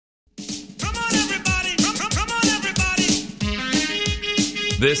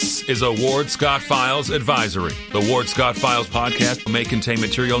This is a Ward Scott Files advisory. The Ward Scott Files podcast may contain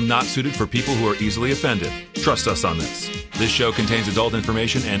material not suited for people who are easily offended. Trust us on this. This show contains adult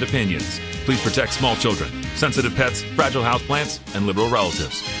information and opinions. Please protect small children, sensitive pets, fragile houseplants, and liberal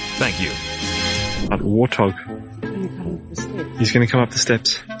relatives. Thank you. A warthog. He's going to come up the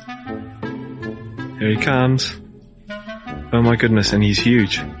steps. Here he comes. Oh my goodness, and he's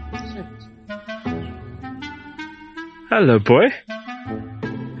huge. Hello, boy.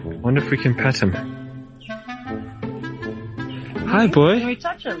 Wonder if we can pet him. Hi, boy. Can we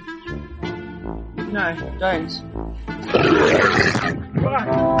touch him? No, don't.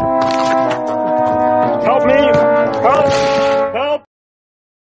 Help me! Help!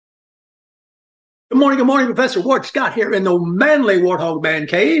 Good morning, Professor Ward Scott here in the manly Warthog Man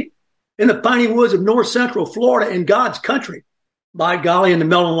Cave in the piney woods of north central Florida in God's country. By golly, in the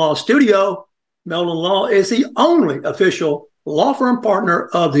Melton Law studio. Melton Law is the only official law firm partner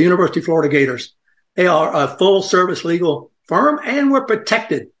of the University of Florida Gators. They are a full-service legal firm, and we're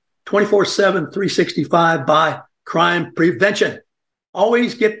protected 24/7, 365 by crime prevention.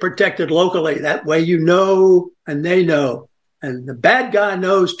 Always get protected locally. That way you know and they know. And the bad guy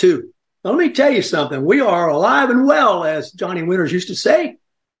knows too. Let me tell you something. We are alive and well, as Johnny Winters used to say.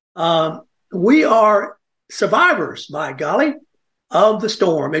 We are survivors, by golly, of the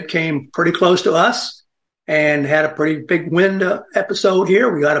storm. It came pretty close to us and had a pretty big wind episode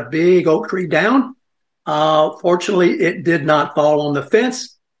here. We got a big oak tree down. Fortunately, it did not fall on the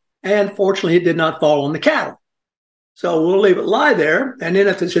fence. And fortunately, it did not fall on the cattle. So we'll leave it lie there. And then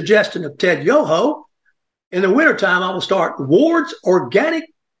at the suggestion of Ted Yoho, in the wintertime, I will start Ward's Organic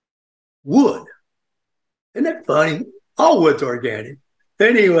Wood. Isn't that funny? All wood's organic.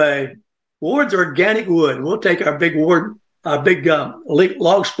 Anyway, Ward's Organic Wood. We'll take our big log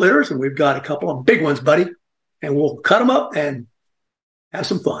splitters, and we've got a couple of big ones, buddy, and we'll cut them up and have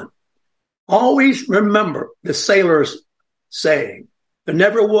some fun. Always remember the sailor's saying, there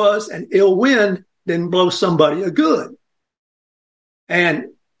never was an ill wind didn't blow somebody a good. And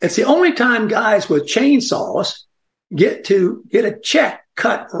it's the only time guys with chainsaws get a check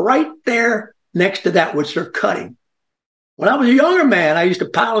cut right there next to that which they're cutting. When I was a younger man, I used to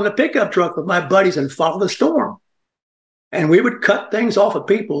pile in a pickup truck with my buddies and follow the storm. And we would cut things off of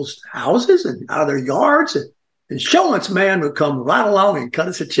people's houses and out of their yards. And insurance man would come right along and cut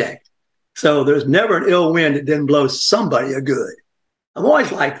us a check. So there's never an ill wind that didn't blow somebody a good. I'm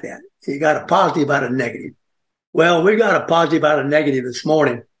always like that. You got a positive out of negative. Well, we got a positive out of negative this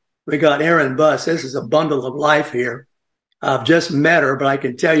morning. We got Erin Buss. This is a bundle of life here. I've just met her, but I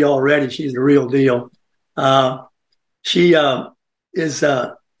can tell you already she's the real deal. She is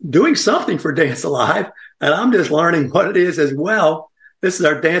doing something for Dance Alive, and I'm just learning what it is as well. This is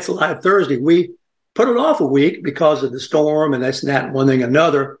our Dance Alive Thursday. We put it off a week because of the storm and this and that and one thing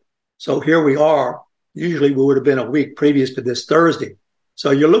another. So here we are. Usually we would have been a week previous to this Thursday.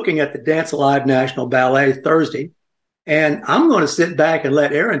 So you're looking at the Dance Alive National Ballet Thursday, and I'm going to sit back and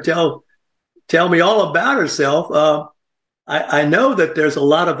let Erin tell me all about herself. I know that there's a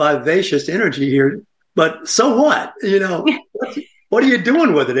lot of vivacious energy here, but so what? You know, what are you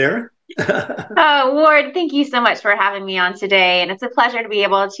doing with it, Erin? Ward, thank you so much for having me on today. And it's a pleasure to be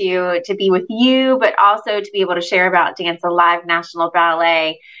able to be with you, but also to be able to share about Dance Alive National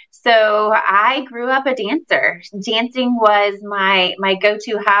Ballet. So I grew up a dancer. Dancing was my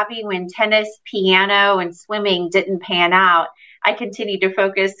go-to hobby when tennis, piano, and swimming didn't pan out. I continued to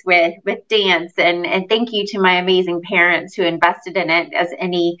focus with dance, and thank you to my amazing parents who invested in it. As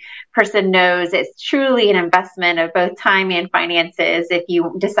any person knows, it's truly an investment of both time and finances if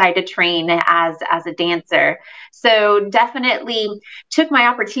you decide to train as a dancer. So definitely took my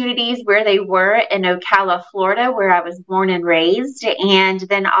opportunities where they were in Ocala, Florida, where I was born and raised, and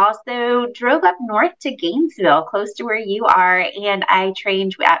then also drove up north to Gainesville, close to where you are, and I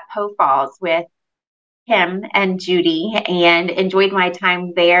trained at Poe Falls with him and Judy, and enjoyed my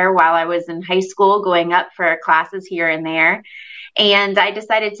time there while I was in high school, going up for classes here and there. And I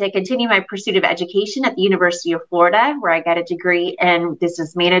decided to continue my pursuit of education at the University of Florida, where I got a degree in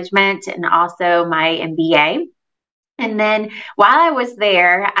business management and also my MBA. And then while I was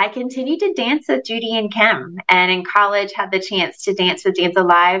there, I continued to dance with Judy and Kim. And in college, had the chance to dance with Dance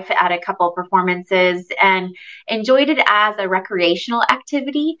Alive at a couple of performances and enjoyed it as a recreational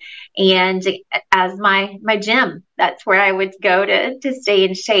activity and as my gym. That's where I would go to stay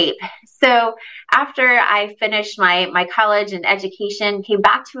in shape. So after I finished my college and education, came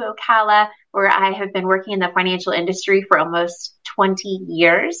back to Ocala, where I have been working in the financial industry for almost 20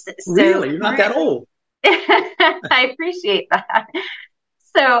 years. So really? You're not that old. I appreciate that.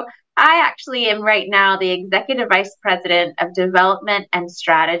 So I actually am right now the Executive Vice President of Development and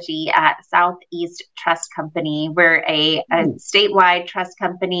Strategy at Southeast Trust Company. We're a statewide trust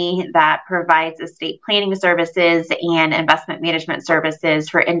company that provides estate planning services and investment management services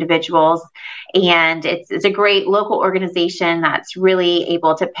for individuals. And it's a great local organization that's really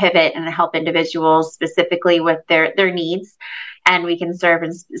able to pivot and help individuals specifically with their needs. And we can serve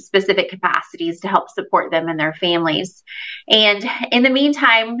in specific capacities to help support them and their families. And in the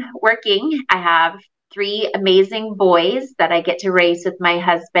meantime, working, I have 3 amazing boys that I get to raise with my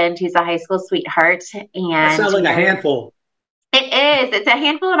husband, who's a high school sweetheart. And that sounds like a handful. It is. It's a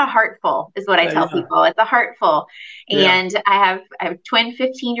handful and a heartful is what I tell people. It's a heartful. And I have twin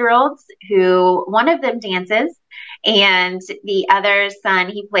 15-year-olds who one of them dances. And the other son,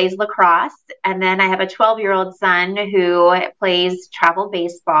 he plays lacrosse. And then I have a 12-year-old son who plays travel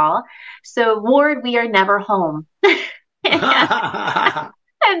baseball. So, Ward, we are never home. And that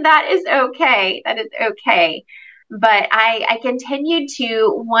is okay. That is okay. But I continued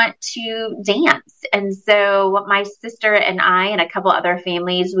to want to dance. And so my sister and I and a couple other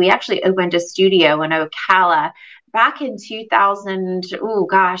families, we actually opened a studio in Ocala back in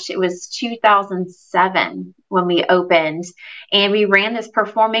 2007 when we opened. And we ran this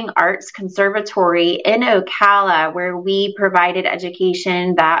performing arts conservatory in Ocala where we provided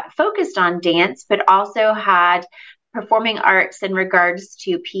education that focused on dance, but also had performing arts in regards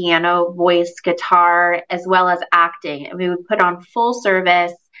to piano, voice, guitar, as well as acting. And we would put on full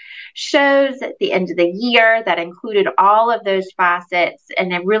service shows at the end of the year that included all of those facets,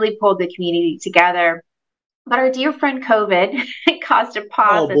 and it really pulled the community together. But our dear friend COVID caused a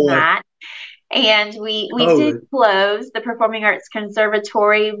pause in that. And we did close the Performing Arts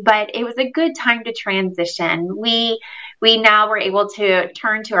Conservatory, but it was a good time to transition. We now were able to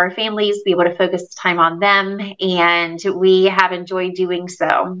turn to our families, be able to focus time on them, and we have enjoyed doing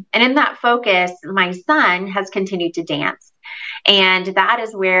so. And in that focus, my son has continued to dance. And that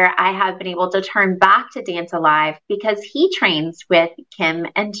is where I have been able to turn back to Dance Alive because he trains with Kim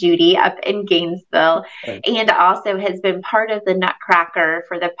and Judy up in Gainesville and also has been part of the Nutcracker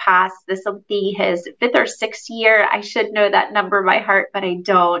for the past, this will be his 5th or 6th year. I should know that number by heart, but I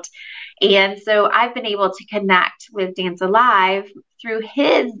don't. And so I've been able to connect with Dance Alive through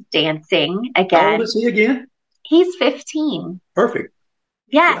his dancing again. How old is he again? He's 15. Perfect.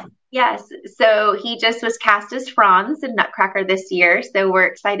 Yes. Yes. So he just was cast as Franz in Nutcracker this year. So we're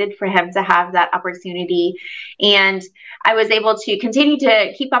excited for him to have that opportunity. And I was able to continue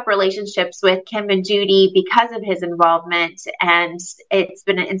to keep up relationships with Kim and Judy because of his involvement. And it's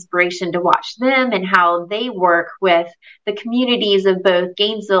been an inspiration to watch them and how they work with the communities of both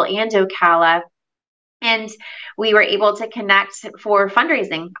Gainesville and Ocala. And we were able to connect for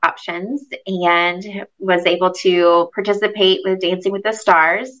fundraising options and was able to participate with Dancing with the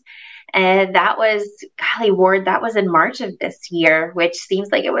Stars. And that was, golly, Ward, that was in March of this year, which seems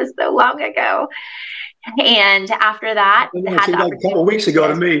like it was so long ago. And after that, it seemed like a couple of weeks ago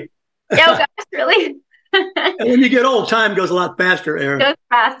to me. Oh, gosh, really? And when you get old, time goes a lot faster, Erin. It goes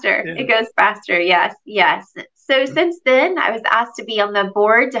faster. Yeah. It goes faster. Yes, yes. So since then, I was asked to be on the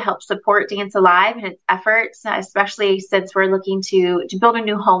board to help support Dance Alive and its efforts, especially since we're looking to build a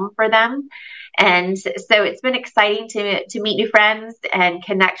new home for them. And so it's been exciting to meet new friends and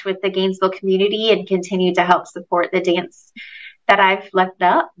connect with the Gainesville community and continue to help support the dance that I've left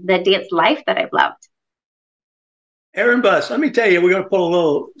up, the dance life that I've loved. Erin Buss, let me tell you, we're going to pull a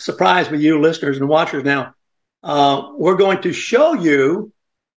little surprise with you listeners and watchers now. We're going to show you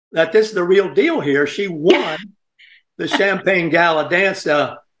that this is the real deal here. She won the Champagne Gala Dance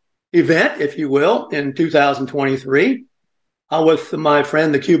event, if you will, in 2023 with my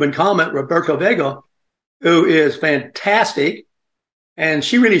friend, the Cuban Comet, Roberto Vega, who is fantastic. And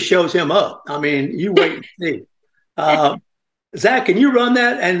she really shows him up. I mean, you wait and see. Zach, can you run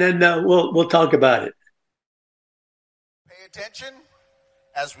that? And then we'll talk about it. Pay attention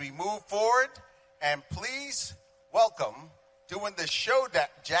as we move forward. And please welcome, doing the show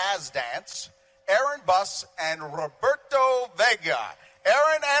jazz dance, Erin Buss and Roberto Vega.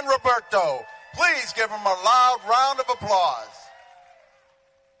 Erin and Roberto, please give them a loud round of applause.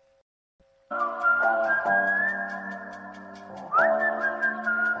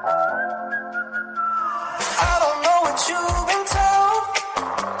 I don't know what you've been told,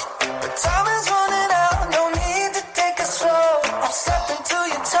 but time is running out, no need to take it slow. I'm stepping to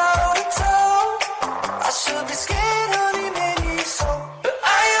you toe to toe. I should be scared, honey, maybe so, but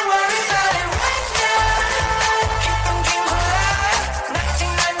I am worried about it right now. Keep them dreams alive,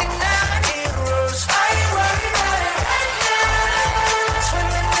 1999 heroes. I am worried about it right now.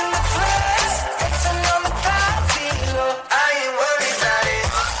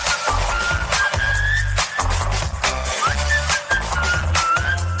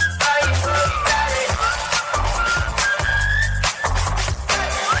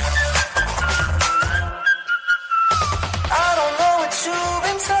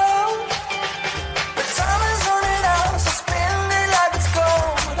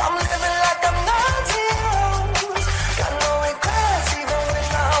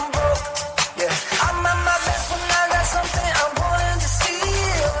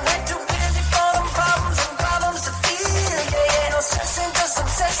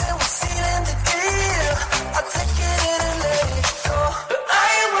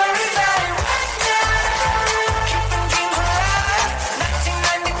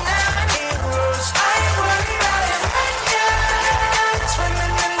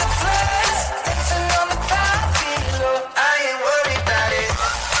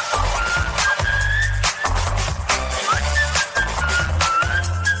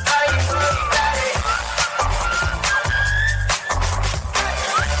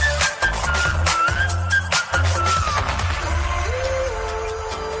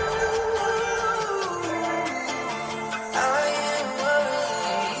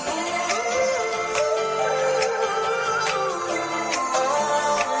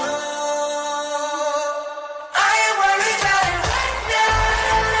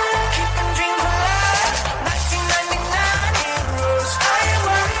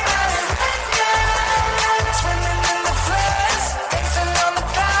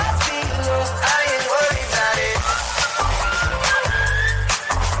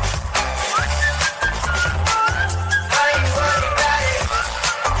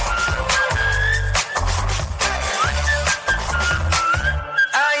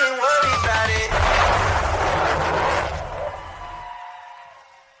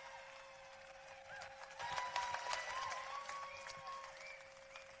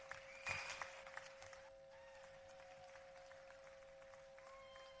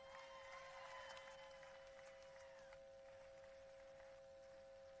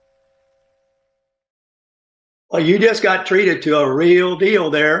 Well, you just got treated to a real deal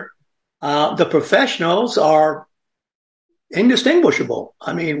there. The professionals are indistinguishable.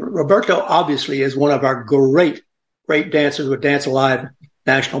 I mean, Roberto obviously is one of our great dancers with Dance Alive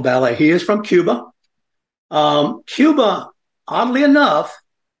National Ballet. He is from Cuba. Cuba, oddly enough,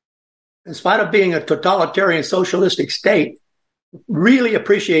 in spite of being a totalitarian socialistic state, really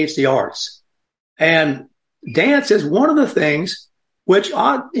appreciates the arts. And dance is one of the things which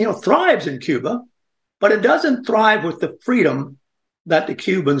thrives in Cuba, but it doesn't thrive with the freedom that the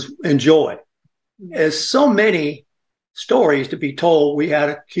Cubans enjoy. There's so many stories to be told. We had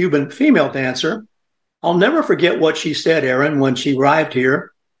a Cuban female dancer. I'll never forget what she said, Erin, when she arrived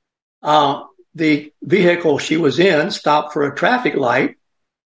here. The vehicle she was in stopped for a traffic light,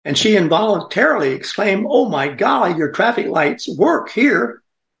 and she involuntarily exclaimed, "Oh my golly, your traffic lights work here."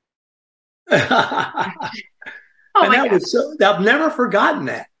 I've never forgotten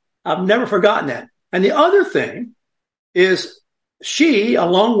that. And the other thing is she,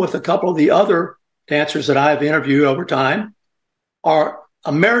 along with a couple of the other dancers that I've interviewed over time, are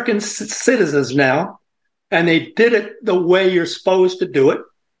American citizens now, and they did it the way you're supposed to do it.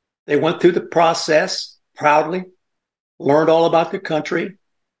 They went through the process proudly, learned all about the country,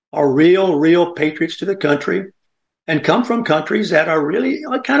 are real patriots to the country, and come from countries that are really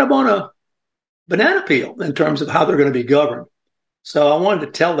kind of on a banana peel in terms of how they're going to be governed. So I wanted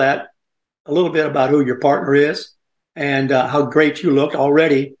to tell that a little bit about who your partner is and how great you look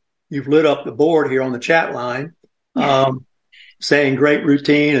already. You've lit up the board here on the chat line, saying great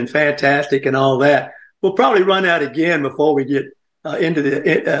routine and fantastic and all that. We'll probably run out again before we get into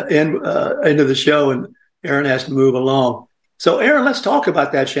the show, and Erin has to move along. So, Erin, let's talk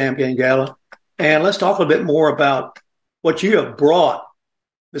about that Champagne Gala, and let's talk a bit more about what you have brought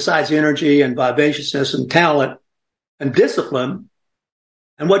besides energy and vivaciousness and talent and discipline,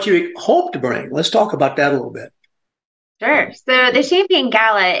 and what you hope to bring. Let's talk about that a little bit. Sure. So the Champagne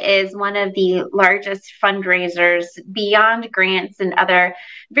Gala is one of the largest fundraisers beyond grants and other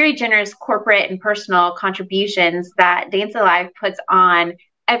very generous corporate and personal contributions that Dance Alive puts on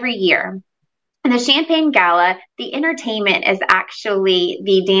every year. In the Champagne Gala, the entertainment is actually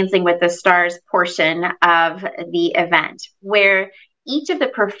the Dancing with the Stars portion of the event, where each of the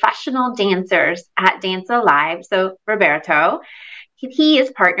professional dancers at Dance Alive, so Roberto, he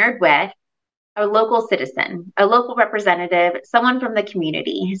is partnered with a local citizen, a local representative, someone from the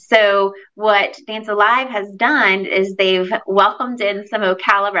community. So what Dance Alive has done is they've welcomed in some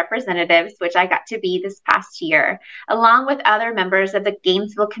Ocala representatives, which I got to be this past year, along with other members of the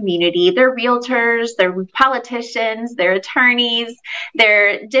Gainesville community. They're realtors, they're politicians, they're attorneys,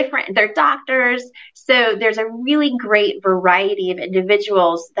 they're doctors. So there's a really great variety of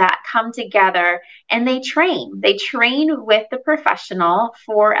individuals that come together and they train. They train with the professional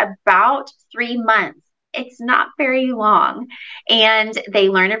for about 3 months. It's not very long. And they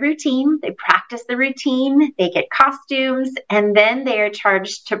learn a routine, they practice the routine, they get costumes, and then they are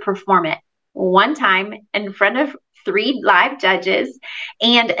charged to perform it one time in front of 3 live judges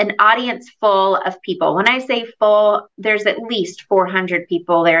and an audience full of people. When I say full, there's at least 400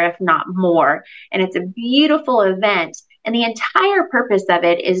 people there, if not more. And it's a beautiful event. And the entire purpose of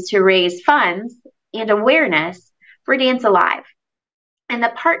it is to raise funds and awareness for Dance Alive. And the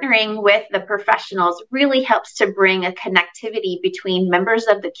partnering with the professionals really helps to bring a connectivity between members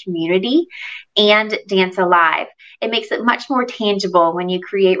of the community and Dance Alive. It makes it much more tangible when you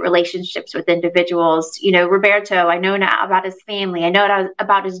create relationships with individuals. You know, Roberto, I know now about his family. I know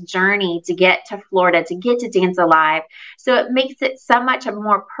about his journey to get to Florida, to get to Dance Alive. So it makes it so much a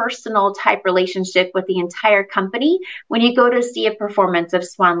more personal type relationship with the entire company when you go to see a performance of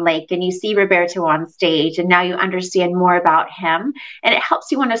Swan Lake and you see Roberto on stage, and now you understand more about him. And it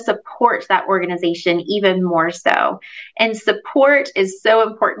helps you want to support that organization even more so. And support is so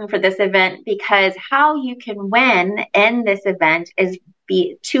important for this event because how you can win in this event is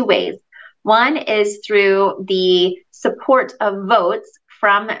 2 ways. One is through the support of votes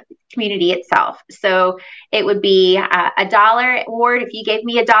from community itself. So it would be $1 award. If you gave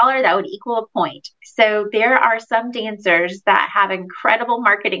me $1, that would equal a point. So there are some dancers that have incredible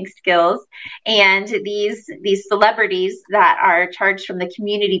marketing skills, and these celebrities that are charged from the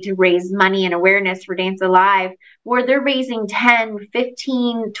community to raise money and awareness for Dance Alive, where they're raising $10,000,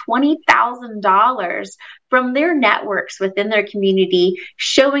 $15,000, $20,000 from their networks within their community,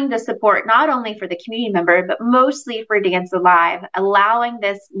 showing the support not only for the community member, but mostly for Dance Alive, allowing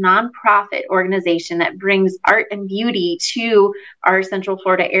this nonprofit organization that brings art and beauty to our Central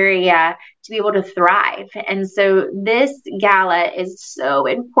Florida area to be able to thrive. And so this gala is so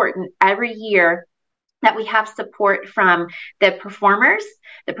important every year that we have support from the performers,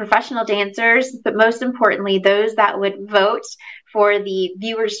 the professional dancers, but most importantly, those that would vote for the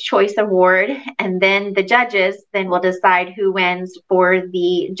Viewer's Choice Award. And then the judges then will decide who wins for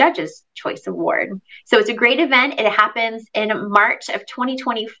the Judges' Choice Award. So it's a great event. It happens in March of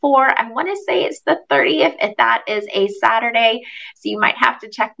 2024. I want to say it's the 30th, if that is a Saturday. So you might have to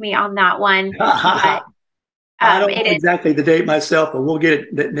check me on that one. But, I don't know exactly the date myself, but we'll get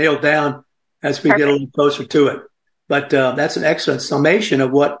it nailed down as we get a little closer to it. But that's an excellent summation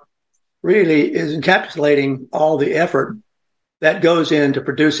of what really is encapsulating all the effort that goes into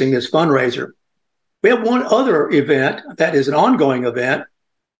producing this fundraiser. We have one other event that is an ongoing event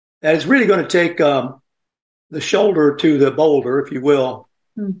that is really going to take the shoulder to the boulder, if you will.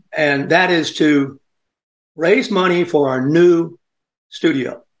 And that is to raise money for our new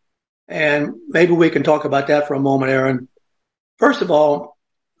studio. And maybe we can talk about that for a moment, Erin. First of all,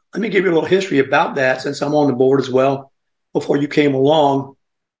 let me give you a little history about that, since I'm on the board as well, before you came along.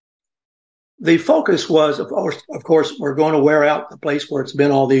 The focus was, of course, we're going to wear out the place where it's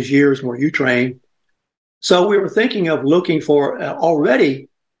been all these years where you train. So we were thinking of looking for already,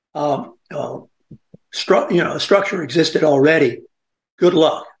 a structure existed already. Good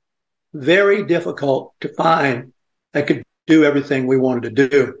luck. Very difficult to find that could do everything we wanted to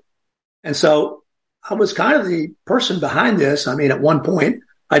do. And so I was kind of the person behind this. I mean, at one point,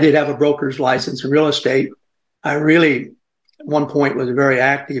 I did have a broker's license in real estate. I really, at one point, was very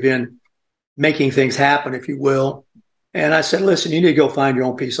active in making things happen, if you will. And I said, listen, you need to go find your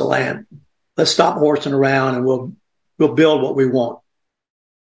own piece of land. Let's stop horsing around and we'll build what we want.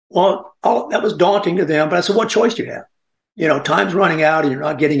 Well, that was daunting to them, but I said, what choice do you have? Time's running out and you're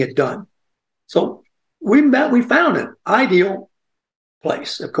not getting it done. So we found an ideal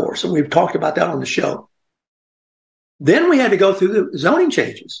place, of course, and we've talked about that on the show. Then we had to go through the zoning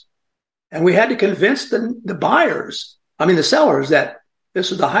changes, and we had to convince the sellers, that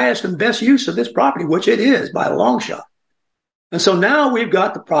this is the highest and best use of this property, which it is by a long shot. And so now we've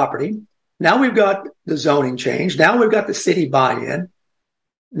got the property. Now we've got the zoning change. Now we've got the city buy-in.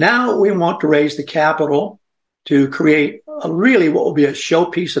 Now we want to raise the capital to create what will be a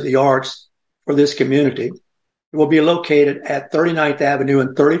showpiece of the arts for this community. It will be located at 39th Avenue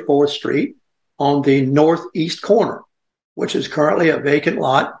and 34th Street on the northeast corner, which is currently a vacant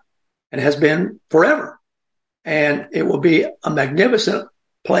lot and has been forever. And it will be a magnificent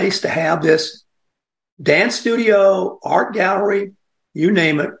place to have this dance studio, art gallery, you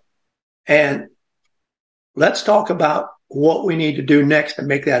name it. And let's talk about what we need to do next to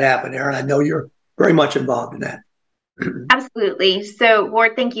make that happen, Erin. I know you're very much involved in that. Absolutely. So,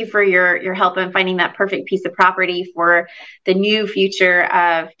 Ward, thank you for your help in finding that perfect piece of property for the new future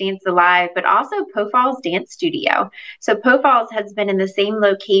of Dance Alive, but also Poe Falls Dance Studio. So Poe Falls has been in the same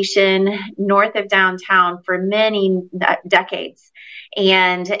location north of downtown for many decades,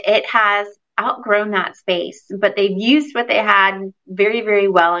 and it has outgrown that space, but they've used what they had very, very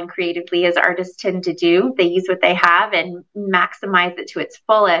well and creatively, as artists tend to do. They use what they have and maximize it to its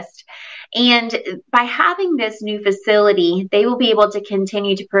fullest. And by having this new facility, they will be able to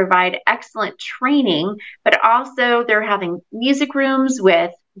continue to provide excellent training, but also they're having music rooms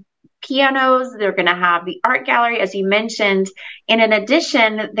with pianos. They're going to have the art gallery, as you mentioned. And in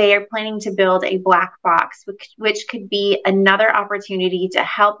addition, they are planning to build a black box, which could be another opportunity to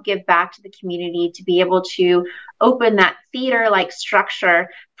help give back to the community, to be able to open that theater-like structure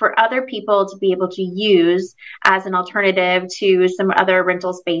for other people to be able to use as an alternative to some other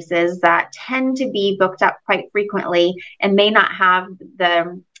rental spaces that tend to be booked up quite frequently and may not have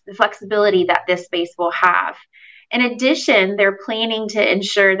the flexibility that this space will have. In addition, they're planning to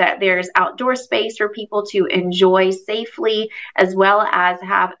ensure that there's outdoor space for people to enjoy safely, as well as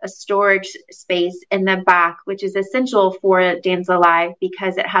have a storage space in the back, which is essential for Dance Alive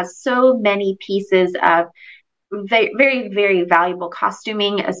because it has so many pieces of very, very, very valuable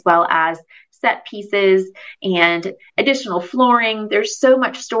costuming, as well as set pieces and additional flooring. There's so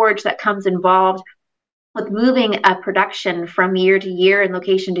much storage that comes involved with moving a production from year to year and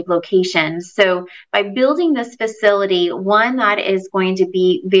location to location. So by building this facility, one that is going to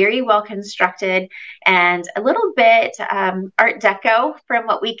be very well constructed and a little bit Art Deco from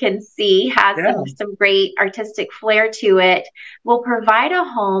what we can see, has some great artistic flair to it, will provide a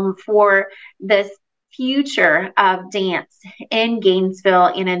home for this future of dance in Gainesville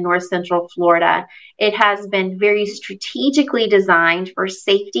and in North Central Florida. It has been very strategically designed for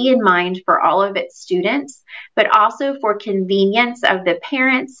safety in mind for all of its students, but also for convenience of the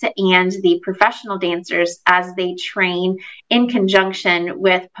parents and the professional dancers as they train in conjunction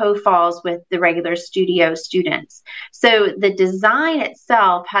with POFALs with the regular studio students. So the design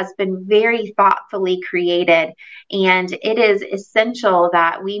itself has been very thoughtfully created, and it is essential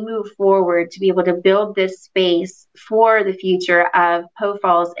that we move forward to be able to build this space for the future of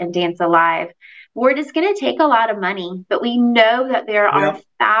POFALs and Dance Alive. Word is going to take a lot of money, but we know that there are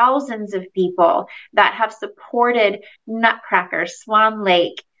thousands of people that have supported Nutcracker, Swan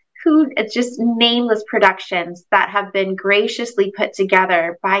Lake, who just nameless productions that have been graciously put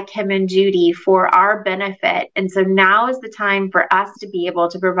together by Kim and Judy for our benefit. And so now is the time for us to be able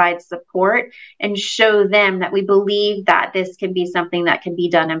to provide support and show them that we believe that this can be something that can be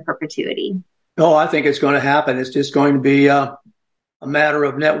done in perpetuity. Oh, I think it's going to happen. It's just going to be a matter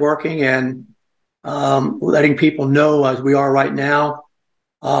of networking and letting people know, as we are right now,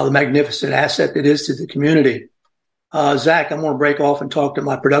 the magnificent asset it is to the community. Zach, I'm going to break off and talk to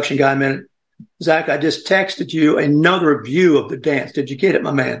my production guy a minute. Zach, I just texted you another view of the dance. Did you get it,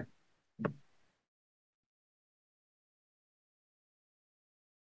 my man?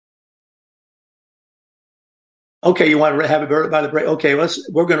 Okay, you want to have it by the break? Okay,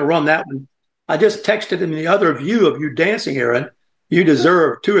 we're going to run that one. I just texted him the other view of you dancing, Erin. You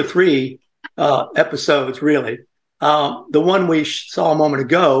deserve 2 or 3 episodes, really. The one we saw a moment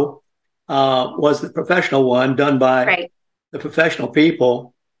ago was the professional one done by the professional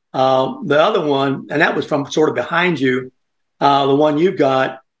people. The other one, and that was from sort of behind you, the one you've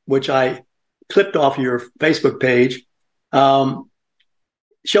got, which I clipped off your Facebook page,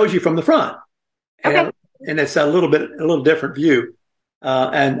 shows you from the front. Okay. And it's a little different view.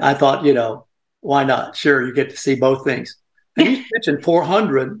 And I thought, why not? Sure, you get to see both things. And you mentioned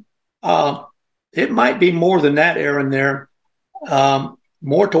 400. It might be more than that, Erin, there,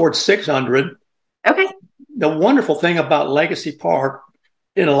 more towards 600. Okay. The wonderful thing about Legacy Park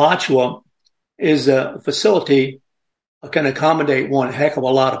in Alachua is a facility can accommodate one heck of a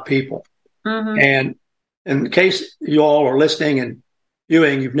lot of people. Mm-hmm. And in case you all are listening and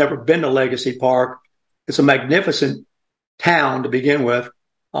viewing, you've never been to Legacy Park, it's a magnificent town to begin with.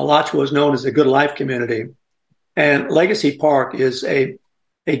 Alachua is known as a good life community. And Legacy Park is a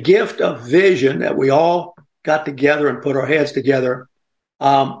gift of vision that we all got together and put our heads together.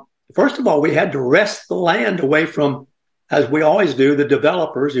 First of all, we had to wrest the land away from, as we always do, the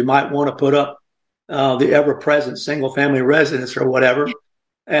developers who might want to put up the ever-present single-family residence or whatever,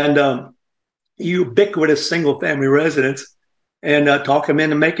 and ubiquitous single-family residence, and talk them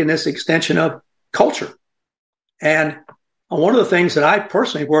into making this extension of culture. And one of the things that I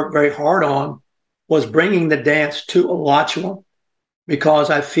personally worked very hard on was bringing the dance to Alachua, because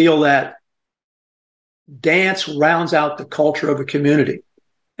I feel that dance rounds out the culture of a community.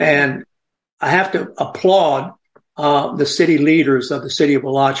 And I have to applaud the city leaders of the city of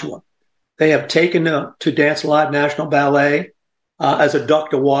Alachua. They have taken to Dance Alive National Ballet as a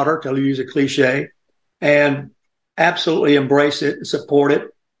duck to water, to use a cliche, and absolutely embrace it and support it.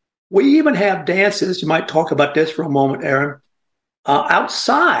 We even have dances, you might talk about this for a moment, Erin,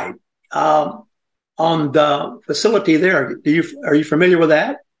 outside on the facility there. Are you familiar with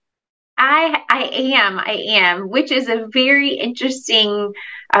that? I am, which is a very interesting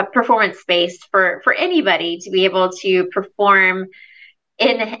performance space for anybody to be able to perform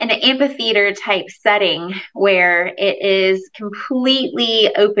in an amphitheater type setting where it is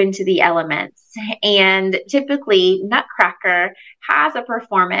completely open to the elements. And typically Nutcracker has a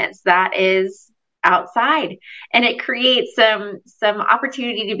performance that is outside, and it creates some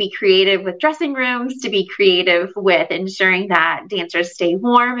opportunity to be creative with dressing rooms, to be creative with ensuring that dancers stay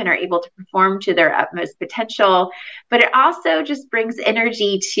warm and are able to perform to their utmost potential. But it also just brings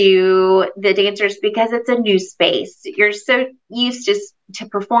energy to the dancers because it's a new space. You're so used to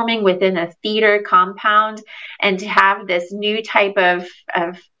performing within a theater compound, and to have this new type of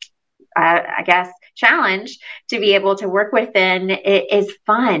challenge to be able to work within, it is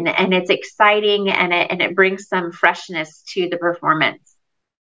fun and it's exciting, and it brings some freshness to the performance.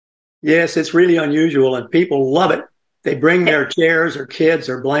 Yes, it's really unusual and people love it. They bring their chairs or kids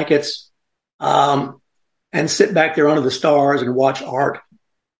or blankets and sit back there under the stars and watch art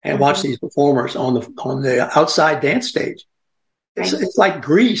and watch these performers on the outside dance stage. It's like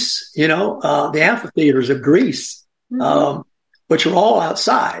Greece, the amphitheaters of Greece, which are all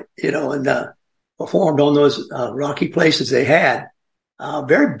outside, and performed on those rocky places they had.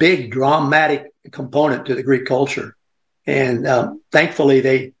 Very big dramatic component to the Greek culture. And thankfully,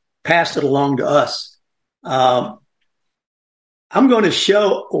 they passed it along to us I'm going to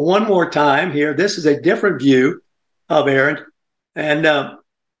show one more time here. This is a different view of Erin. And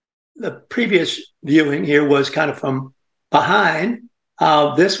the previous viewing here was kind of from behind.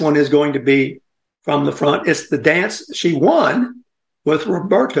 This one is going to be from the front. It's the dance she won with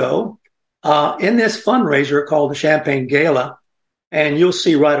Roberto in this fundraiser called the Champagne Gala. And you'll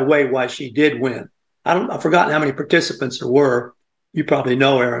see right away why she did win. I've forgotten how many participants there were. You probably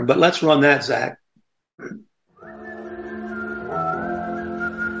know, Erin, but let's run that, Zach.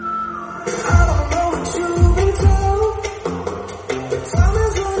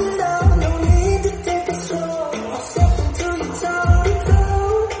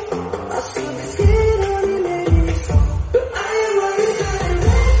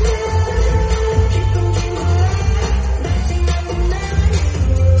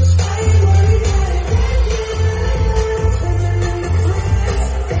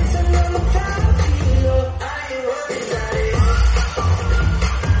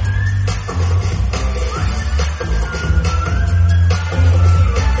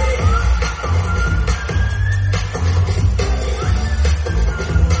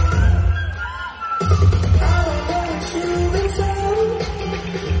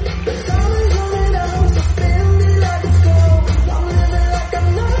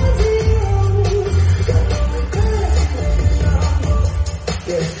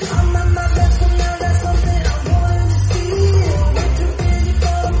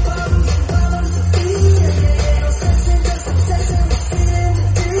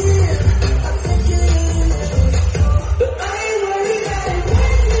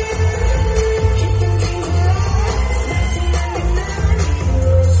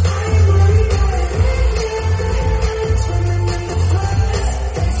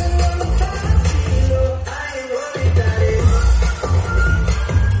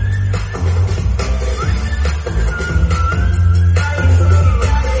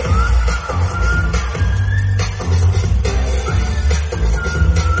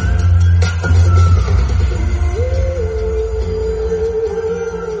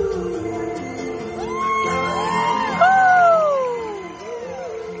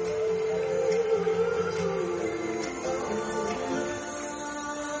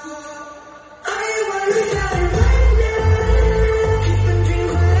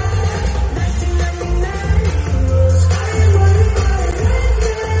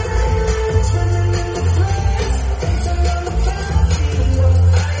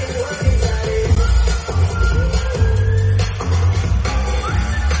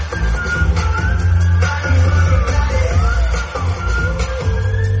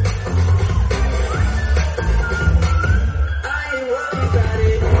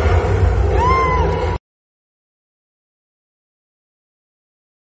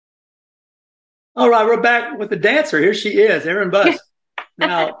 All right, we're back with the dancer. Here she is, Erin Buss.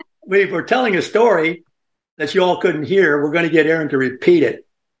 Now, we were telling a story that you all couldn't hear. We're going to get Erin to repeat it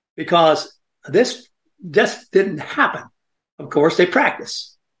because this just didn't happen. Of course, they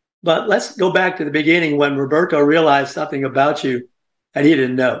practice. But let's go back to the beginning when Roberto realized something about you that he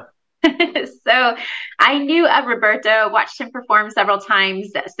didn't know. So I knew of Roberto, watched him perform several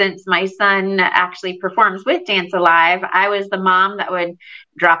times since my son actually performs with Dance Alive. I was the mom that would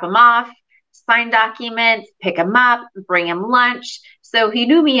drop him off, sign documents, pick him up, bring him lunch. So he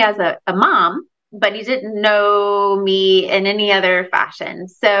knew me as a mom, but he didn't know me in any other fashion.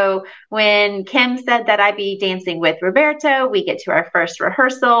 So when Kim said that I'd be dancing with Roberto, we get to our first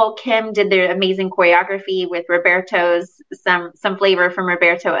rehearsal. Kim did the amazing choreography with Roberto's, some flavor from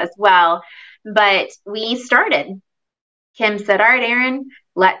Roberto as well. But we started. Kim said, all right, Erin,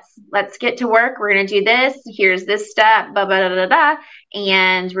 let's get to work. We're going to do this. Here's this step, blah, blah, blah, blah, blah.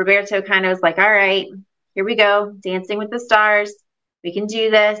 And Roberto kind of was like, all right, here we go. Dancing with the Stars. We can do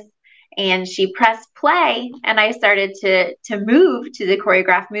this. And she pressed play and I started to move to the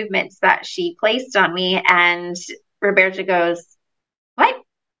choreographed movements that she placed on me. And Roberto goes, what?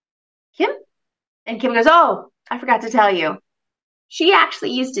 Kim? And Kim goes, oh, I forgot to tell you. She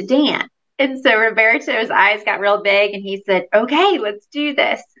actually used to dance. And so Roberto's eyes got real big and he said, okay, let's do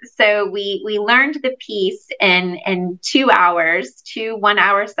this. So we learned the piece in 2 hours, 2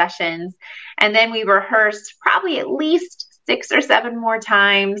 1-hour sessions. And then we rehearsed probably at least 6 or 7 more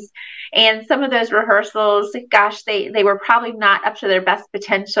times. And some of those rehearsals, gosh, they were probably not up to their best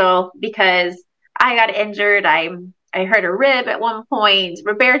potential because I got injured. I hurt a rib at one point.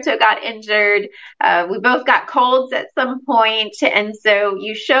 Roberto got injured. We both got colds at some point. And so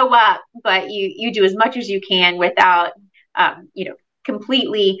you show up, but you do as much as you can without,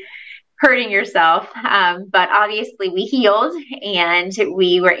 completely hurting yourself. But obviously we healed and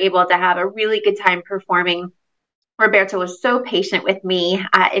we were able to have a really good time performing. Roberto was so patient with me.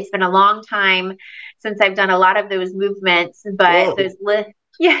 It's been a long time since I've done a lot of those movements, but Whoa. those lifts,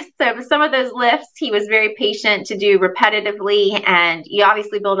 yes, so some of those lifts, he was very patient to do repetitively. And you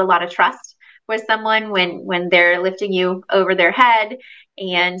obviously build a lot of trust with someone when they're lifting you over their head.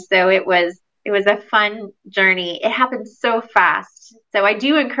 And so it was a fun journey. It happened so fast. So I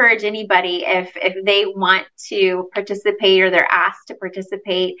do encourage anybody, if they want to participate or they're asked to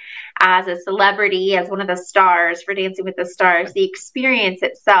participate as a celebrity, as one of the stars for Dancing with the Stars, the experience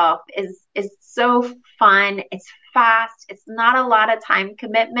itself is so fun. It's fast. It's not a lot of time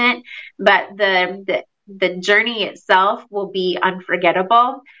commitment, but the journey itself will be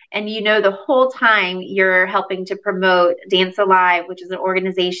unforgettable. And the whole time you're helping to promote Dance Alive, which is an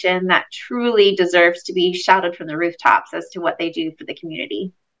organization that truly deserves to be shouted from the rooftops as to what they do for the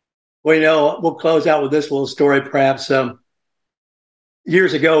community. Well, we'll close out with this little story. Perhaps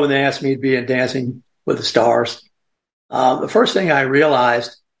years ago when they asked me to be in Dancing with the Stars, the first thing I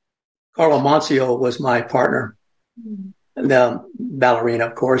realized, Carlo Moncio was my partner, the ballerina,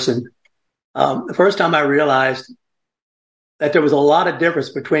 of course. And the first time I realized that there was a lot of difference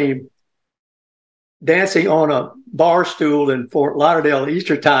between dancing on a bar stool in Fort Lauderdale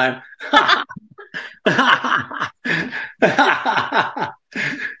Easter time with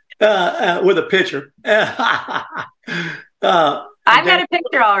a pitcher. I've got a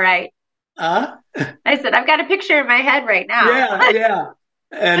picture all right. I said, I've got a picture in my head right now. Yeah.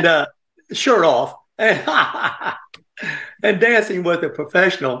 And shirt off. And dancing with a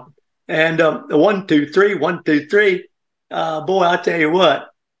professional. And 1, 2, 3, 1, 2, 3. Boy, I'll tell you what,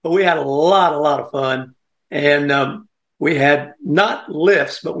 but we had a lot of fun. And we had not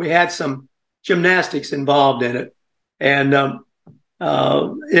lifts, but we had some gymnastics involved in it. And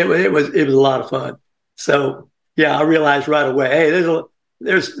it was a lot of fun. So, yeah, I realized right away, hey,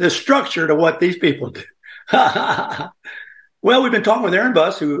 there's structure to what these people do. Well, we've been talking with Erin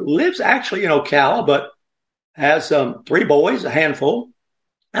Buss, who lives actually in Ocala, but has 3 boys, a handful,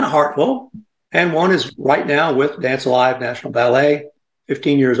 and a heartful. And one is right now with Dance Alive National Ballet,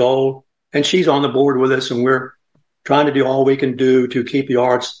 15 years old. And she's on the board with us, and we're trying to do all we can do to keep the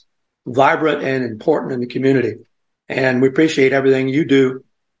arts vibrant and important in the community. And we appreciate everything you do,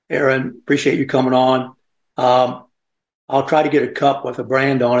 Erin. Appreciate you coming on. I'll try to get a cup with a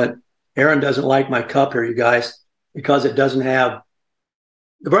brand on it. Erin doesn't like my cup here, you guys, because it doesn't have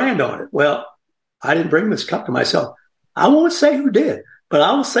the brand on it. Well, I didn't bring this cup to myself. I won't say who did, but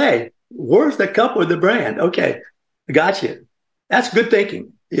I will say, where's the cup with the brand? Okay, I got you. That's good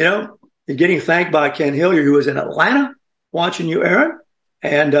thinking. You're getting thanked by Ken Hilliard, who is in Atlanta watching you, Erin.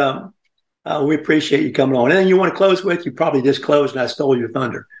 And we appreciate you coming on. Anything you want to close with? You probably just closed and I stole your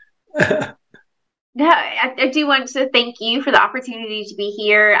thunder. No, I do want to thank you for the opportunity to be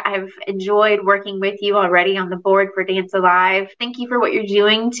here. I've enjoyed working with you already on the board for Dance Alive. Thank you for what you're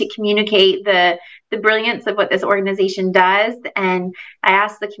doing to communicate the brilliance of what this organization does. And I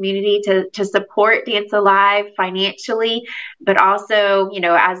ask the community to support Dance Alive financially, but also,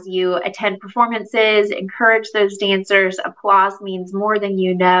 as you attend performances, encourage those dancers. Applause means more than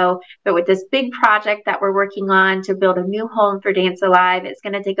you know. But with this big project that we're working on to build a new home for Dance Alive, it's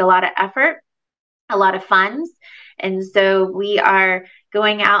going to take a lot of effort, a lot of funds. And so we are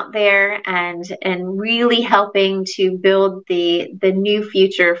going out there and really helping to build the new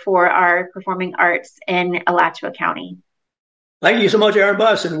future for our performing arts in Alachua County. Thank you so much, Erin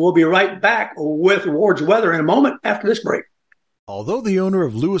Buss, and we'll be right back with Ward's weather in a moment after this break. Although the owner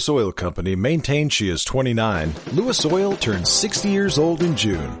of Lewis Oil Company maintains she is 29, Lewis Oil turns 60 years old in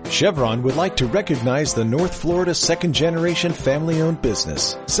June. Chevron would like to recognize the North Florida second-generation family-owned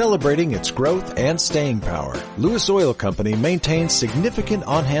business, celebrating its growth and staying power. Lewis Oil Company maintains significant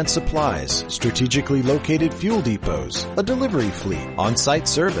on-hand supplies, strategically located fuel depots, a delivery fleet, on-site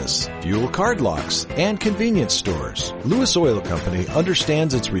service, fuel card locks, and convenience stores. Lewis Oil Company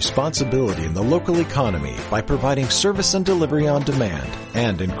understands its responsibility in the local economy by providing service and delivery on demand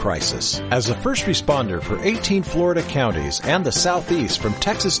and in crisis. As a first responder for 18 Florida counties and the Southeast from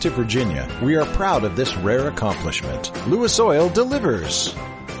Texas to Virginia, we are proud of this rare accomplishment. Lewis Oil delivers.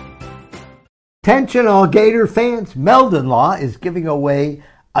 Attention all Gator fans, Meldon Law is giving away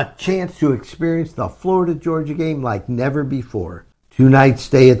a chance to experience the Florida-Georgia game like never before. 2-night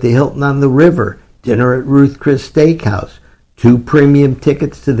stay at the Hilton on the River, dinner at Ruth Chris Steakhouse, 2 premium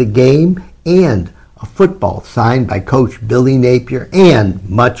tickets to the game, and a football signed by Coach Billy Napier, and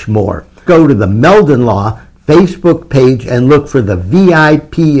much more. Go to the Meldon Law Facebook page and look for the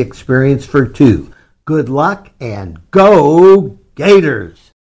VIP experience for 2. Good luck and go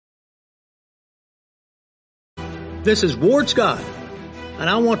Gators! This is Ward Scott, and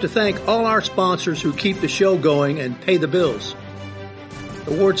I want to thank all our sponsors who keep the show going and pay the bills.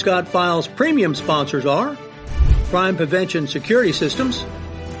 The Ward Scott Files premium sponsors are Crime Prevention Security Systems,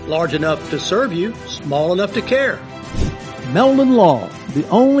 large enough to serve you, small enough to care. Meldon Law, the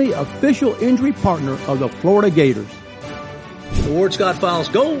only official injury partner of the Florida Gators. The Ward Scott Files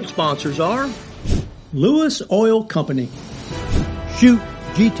Gold sponsors are Lewis Oil Company, Shoot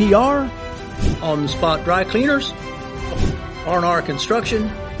GTR, On the Spot Dry Cleaners, R&R Construction,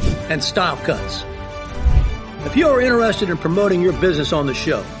 and Style Cuts. If you are interested in promoting your business on the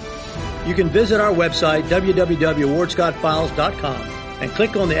show, you can visit our website, www.wardscottfiles.com, and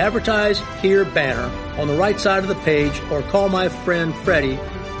click on the Advertise Here banner on the right side of the page, or call my friend Freddie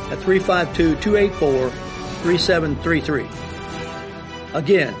at 352-284-3733.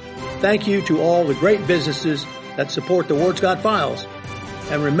 Again, thank you to all the great businesses that support the Ward Scott Files.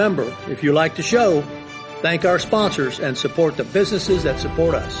 And remember, if you like the show, thank our sponsors and support the businesses that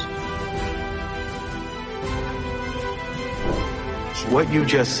support us. What you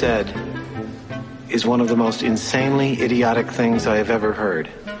just said is one of the most insanely idiotic things I have ever heard.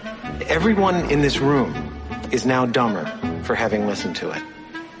 Everyone in this room is now dumber for having listened to it.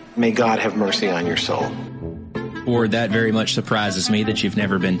 May God have mercy on your soul. Ward, that very much surprises me that you've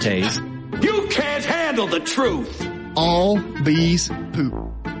never been tased. You can't handle the truth. All these poop.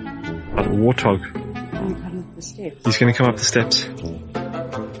 A warthog. He's going to come up the steps.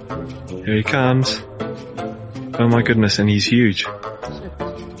 Here he comes. Oh my goodness, and he's huge.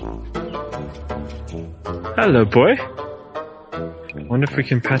 Hello, boy. I wonder if we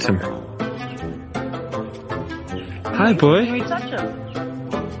can pet him. Hi, boy. Can we touch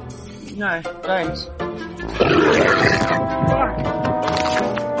him? No, don't.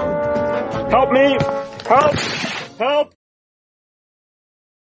 Help me! Help! Help!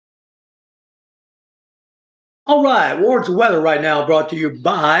 All right, Ward's weather right now brought to you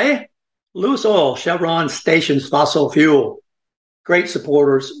by Lewis Oil, Chevron Stations Fossil Fuel. Great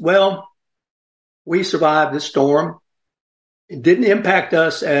supporters. Well, we survived this storm. It didn't impact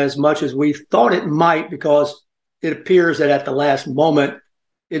us as much as we thought it might, because it appears that at the last moment,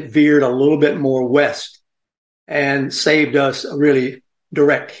 it veered a little bit more west and saved us a really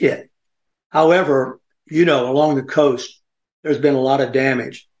direct hit. However, along the coast, there's been a lot of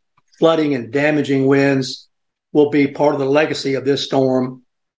damage. Flooding and damaging winds will be part of the legacy of this storm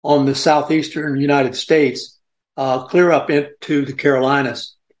on the southeastern United States, clear up into the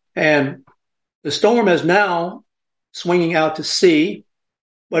Carolinas. And the storm is now swinging out to sea,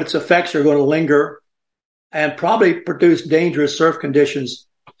 but its effects are going to linger and probably produce dangerous surf conditions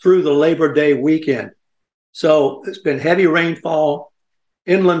through the Labor Day weekend. So it's been heavy rainfall,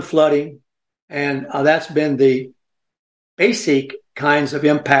 inland flooding, and that's been the basic kinds of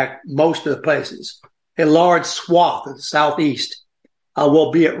impact most of the places. A large swath of the southeast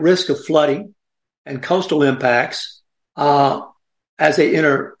will be at risk of flooding and coastal impacts as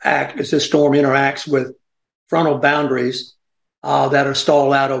this storm interacts with frontal boundaries that are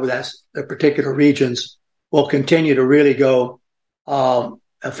stalled out over the particular regions, will continue to really go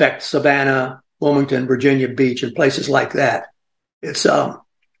affect Savannah, Wilmington, Virginia Beach, and places like that. It's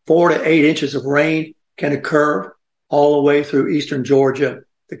 4 to 8 inches of rain can occur all the way through eastern Georgia,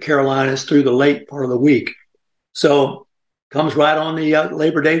 the Carolinas, through the late part of the week. So comes right on the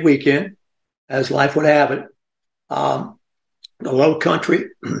Labor Day weekend, as life would have it. The low country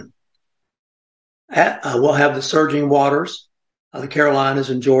will have the surging waters of the Carolinas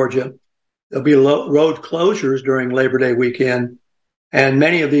and Georgia. There'll be road closures during Labor Day weekend, and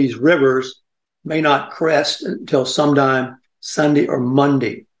many of these rivers may not crest until sometime Sunday or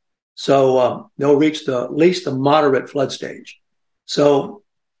Monday. So they'll reach at least the moderate flood stage. So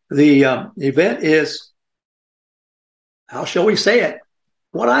the event is, how shall we say it?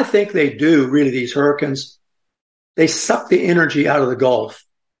 What I think they do, really, these hurricanes, they suck the energy out of the Gulf,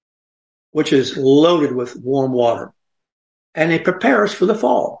 which is loaded with warm water, and they prepare us for the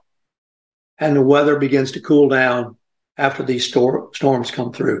fall. And the weather begins to cool down after these storms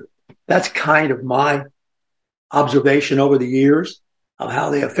come through. That's kind of my observation over the years of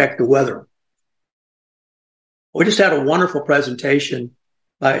how they affect the weather. We just had a wonderful presentation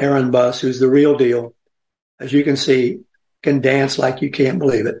by Erin Buss, who's the real deal. As you can see, can dance like you can't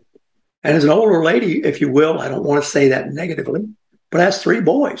believe it. And as an older lady, if you will, I don't want to say that negatively, but has 3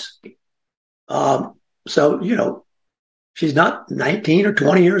 boys. So, she's not 19 or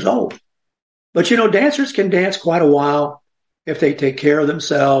 20 years old. But, dancers can dance quite a while if they take care of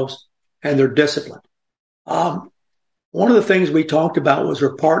themselves and they're disciplined. One of the things we talked about was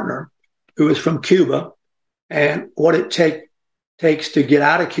her partner, who is from Cuba, and what it takes to get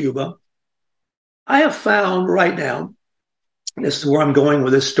out of Cuba I have found right now, and this is where I'm going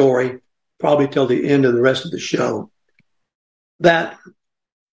with this story, probably till the end of the rest of the show, that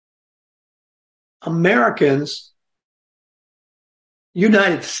Americans,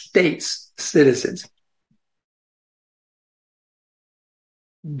 United States citizens,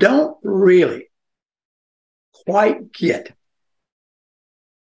 don't really quite get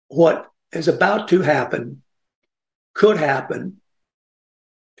what is about to happen, could happen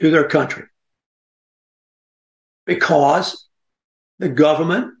to their country, because the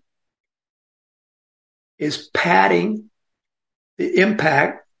government is padding the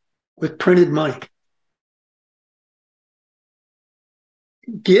impact with printed money.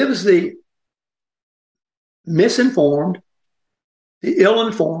 Gives the misinformed, the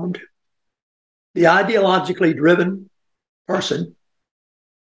ill-informed, the ideologically driven person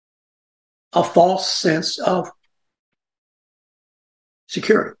a false sense of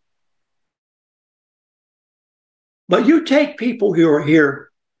security. But you take people who are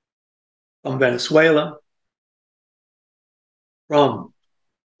here from Venezuela, from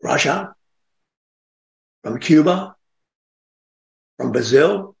Russia, from Cuba, from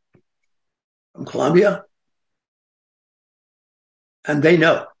Brazil, from Colombia, and they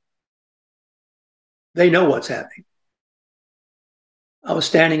know. They know what's happening. I was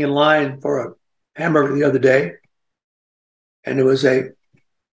standing in line for a hamburger the other day, and there was a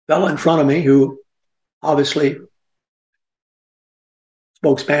fellow in front of me who obviously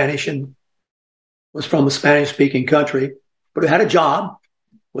spoke Spanish and was from a Spanish-speaking country, but who had a job,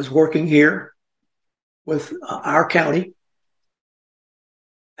 was working here with our county,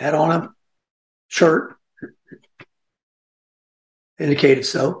 had on a shirt, indicated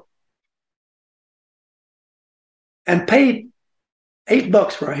so, and paid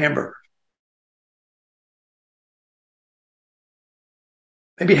 $8 for a hamburger.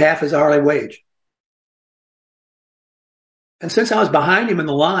 Maybe half his hourly wage. And since I was behind him in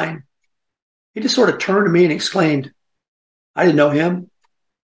the line, he just sort of turned to me and exclaimed, I didn't know him.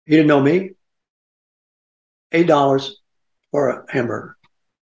 He didn't know me. $8 for a hamburger.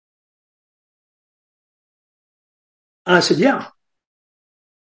 And I said, yeah.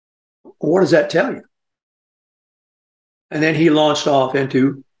 What does that tell you? And then he launched off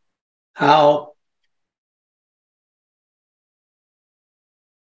into how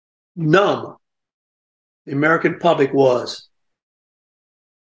numb the American public was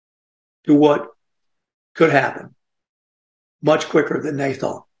to what could happen much quicker than they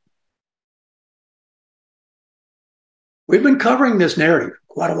thought. We've been covering this narrative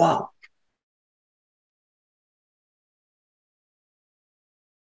quite a while.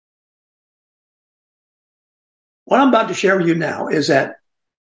 What I'm about to share with you now is that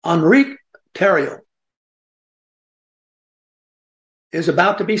Enrique Tarrio is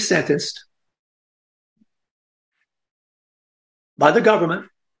about to be sentenced by the government.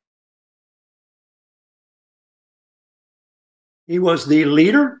 He was the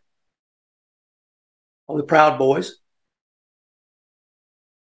leader of the Proud Boys.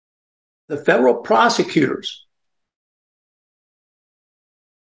 The federal prosecutors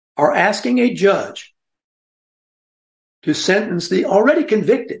are asking a judge to sentence the already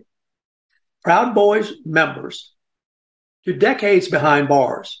convicted Proud Boys members to decades behind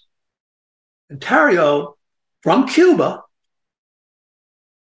bars. And Tarrio, from Cuba,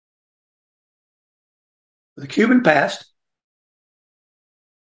 with a Cuban past,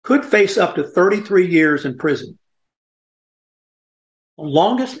 could face up to 33 years in prison. The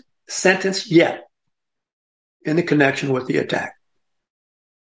longest sentence yet in the connection with the attack.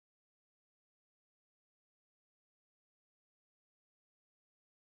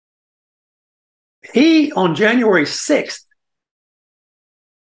 He, on January 6th,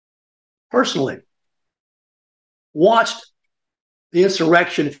 personally watched the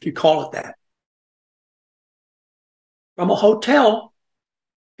insurrection, if you call it that, from a hotel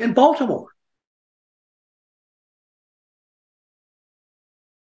in Baltimore.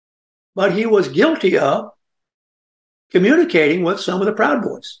 But he was guilty of communicating with some of the Proud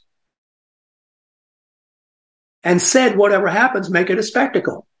Boys and said, whatever happens, make it a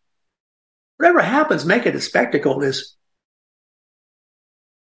spectacle. Whatever happens, make it a spectacle is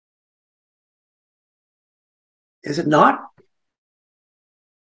it not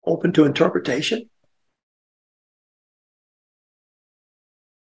open to interpretation?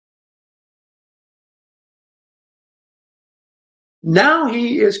 Now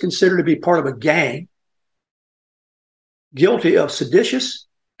he is considered to be part of a gang guilty of seditious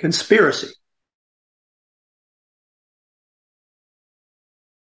conspiracy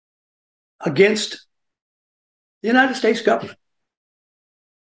against the United States government.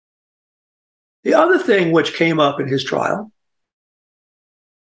 The other thing which came up in his trial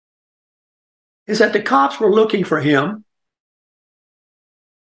is that the cops were looking for him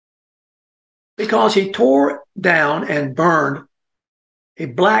because he tore down and burned a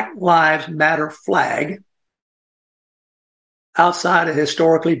Black Lives Matter flag outside a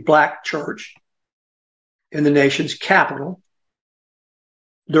historically black church in the nation's capital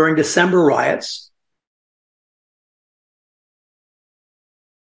during December riots.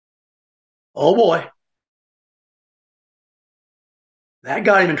 Oh boy, that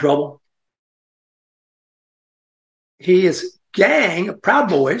got him in trouble. His gang of Proud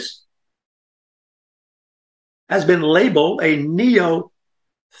Boys has been labeled a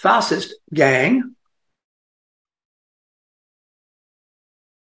neo-fascist gang.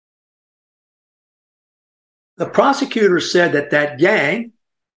 The prosecutors said that that gang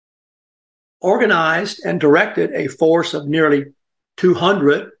organized and directed a force of nearly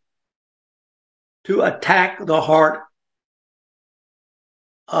 200 to attack the heart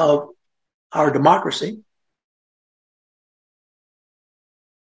of our democracy.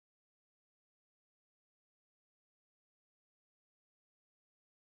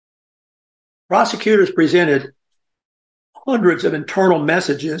 Prosecutors presented hundreds of internal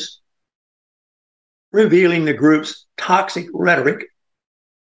messages revealing the group's toxic rhetoric,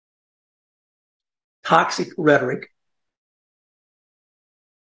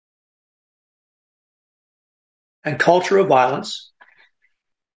 and culture of violence.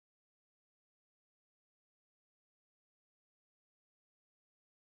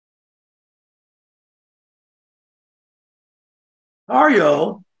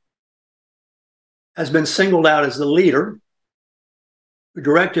 Ario has been singled out as the leader who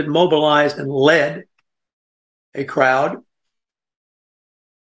directed, mobilized, and led a crowd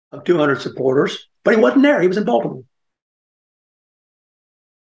of 200 supporters, but he wasn't there. He was in Baltimore.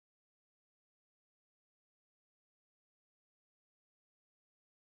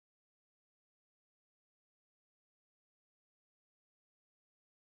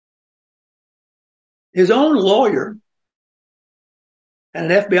 His own lawyer and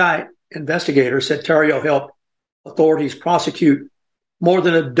an FBI investigator said Terrio helped authorities prosecute more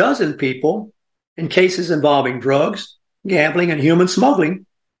than a dozen people in cases involving drugs, gambling, and human smuggling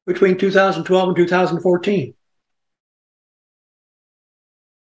between 2012 and 2014.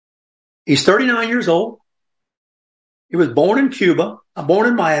 He's 39 years old. He was born in Cuba, born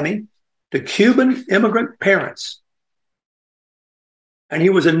in Miami, to Cuban immigrant parents. And he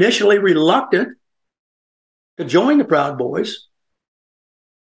was initially reluctant to join the Proud Boys,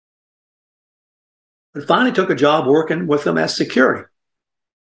 but finally took a job working with them as security.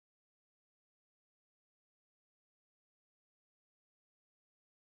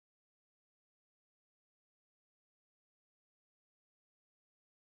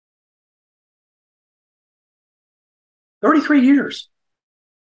 "33 years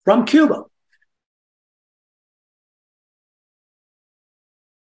from Cuba."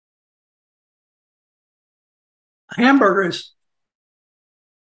 A hamburger is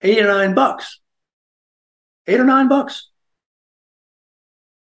 $89. $8 or $9.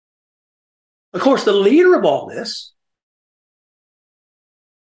 Of course, the leader of all this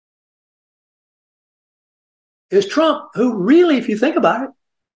is Trump, who really, if you think about it,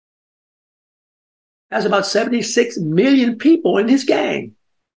 has about 76 million people in his gang.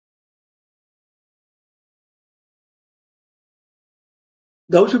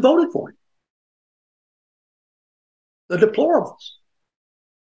 Those who voted for him. The deplorables.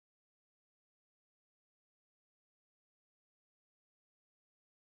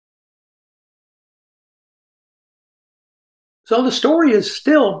 So the story is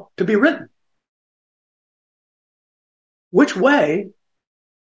still to be written. Which way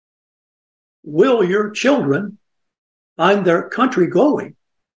will your children find their country going?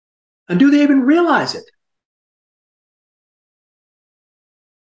 And do they even realize it?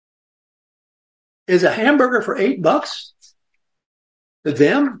 Is a hamburger for $8 to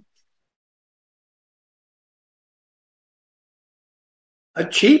them a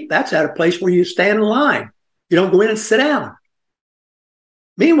cheap? That's at a place where you stand in line. You don't go in and sit down.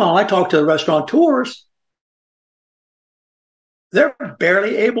 Meanwhile, I talk to the restaurateurs. They're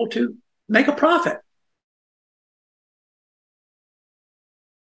barely able to make a profit.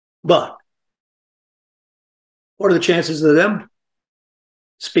 But what are the chances of them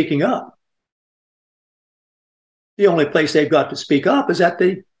speaking up? The only place they've got to speak up is at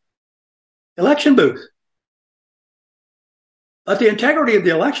the election booth. But the integrity of the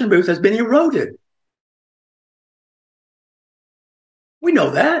election booth has been eroded. We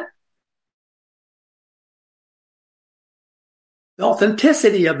know that. The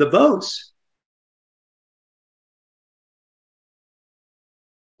authenticity of the votes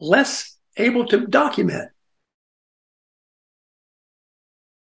less able to document.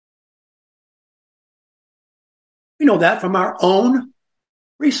 We know that from our own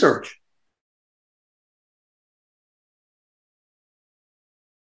research.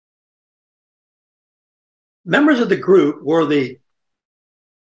 Members of the group wore the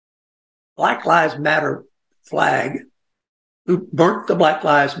Black Lives Matter flag, who burnt the Black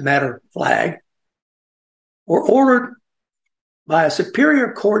Lives Matter flag, were ordered by a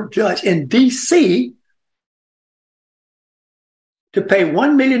Superior Court judge in D.C. to pay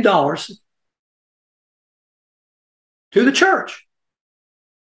 $1 million to the church.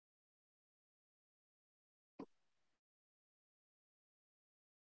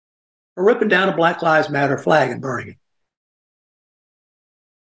 For ripping down a Black Lives Matter flag and burning it.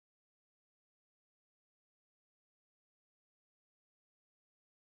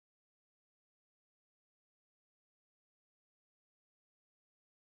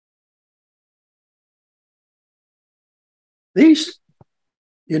 These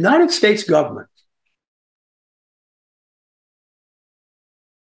United States government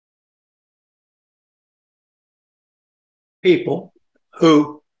people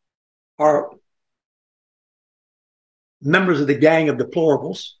who are members of the gang of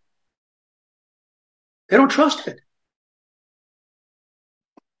deplorables, they don't trust it.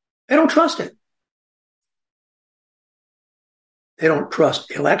 They don't trust it. They don't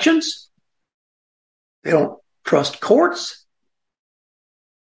trust elections. They don't trust courts.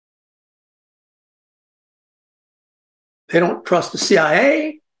 They don't trust the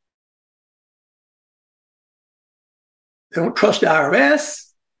CIA. They don't trust the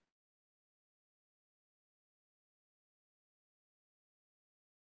IRS.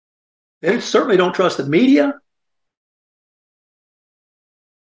 They certainly don't trust the media.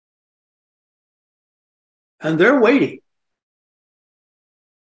 And they're waiting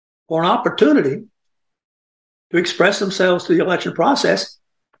for an opportunity to express themselves through the election process,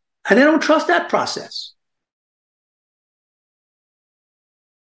 and they don't trust that process.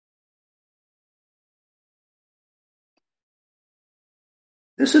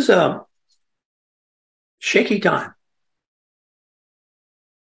 This is a shaky time.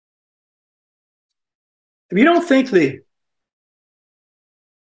 If you don't think the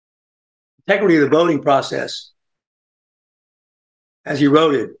integrity of the voting process has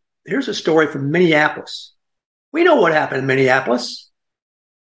eroded, here's a story from Minneapolis. We know what happened in Minneapolis.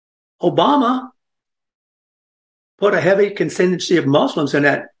 Obama put a heavy contingency of Muslims in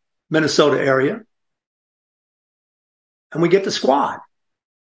that Minnesota area, and we get the squad.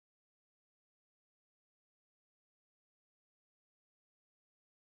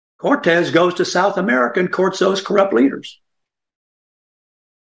 Cortez goes to South America and courts those corrupt leaders.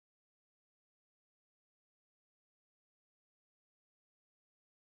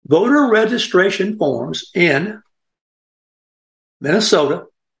 Voter registration forms in Minnesota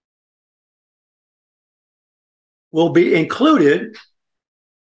will be included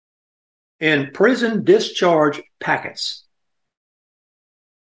in prison discharge packets.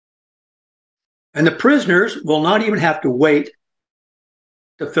 And the prisoners will not even have to wait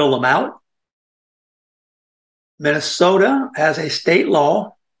to fill them out. Minnesota has a state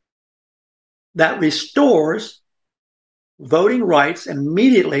law that restores voting rights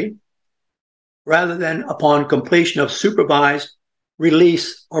immediately rather than upon completion of supervised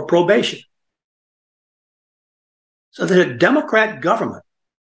release or probation. So that a Democrat government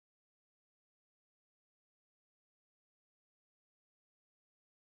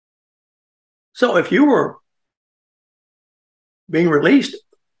so if you were being released,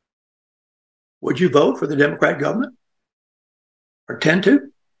 would you vote for the Democrat government or tend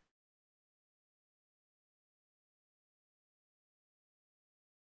to?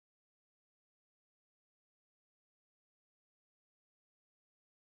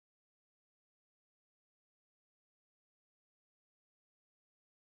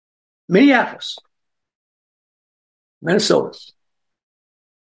 Minneapolis, Minnesota.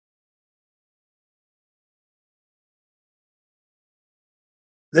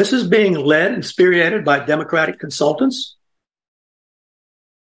 This is being led and spearheaded by Democratic consultants.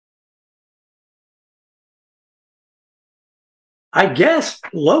 I guess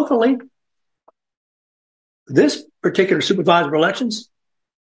locally, this particular supervisor of elections,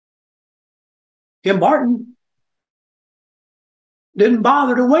 Kim Barton, didn't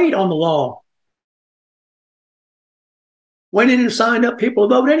bother to wait on the law. Went in and signed up people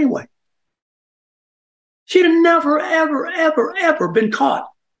to vote anyway. She'd have never, ever, ever, ever been caught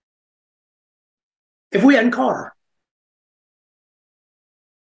if we hadn't caught her.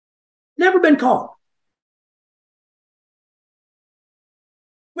 Never been caught.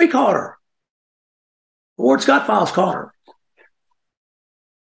 We caught her. The Ward Scott Files caught her.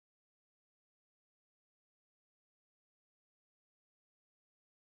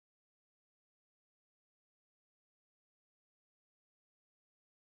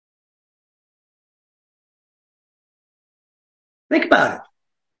 Think about it.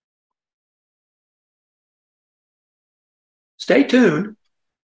 Stay tuned.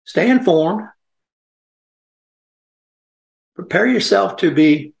 Stay informed. Prepare yourself to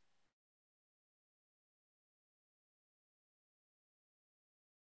be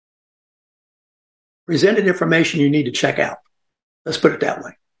presented information you need to check out. Let's put it that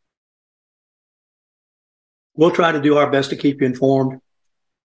way. We'll try to do our best to keep you informed.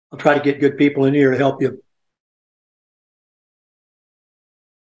 I'll try to get good people in here to help you.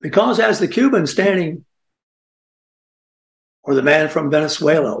 Because as the Cuban standing, or the man from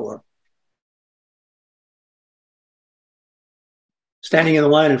Venezuela, or standing in the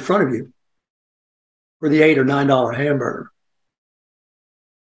line in front of you for the $8 or $9 hamburger,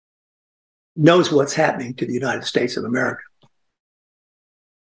 knows what's happening to the United States of America.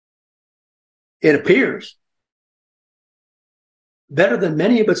 It appears better than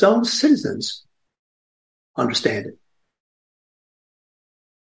many of its own citizens understand it.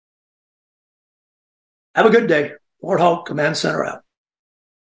 Have a good day. Warthog Command Center out.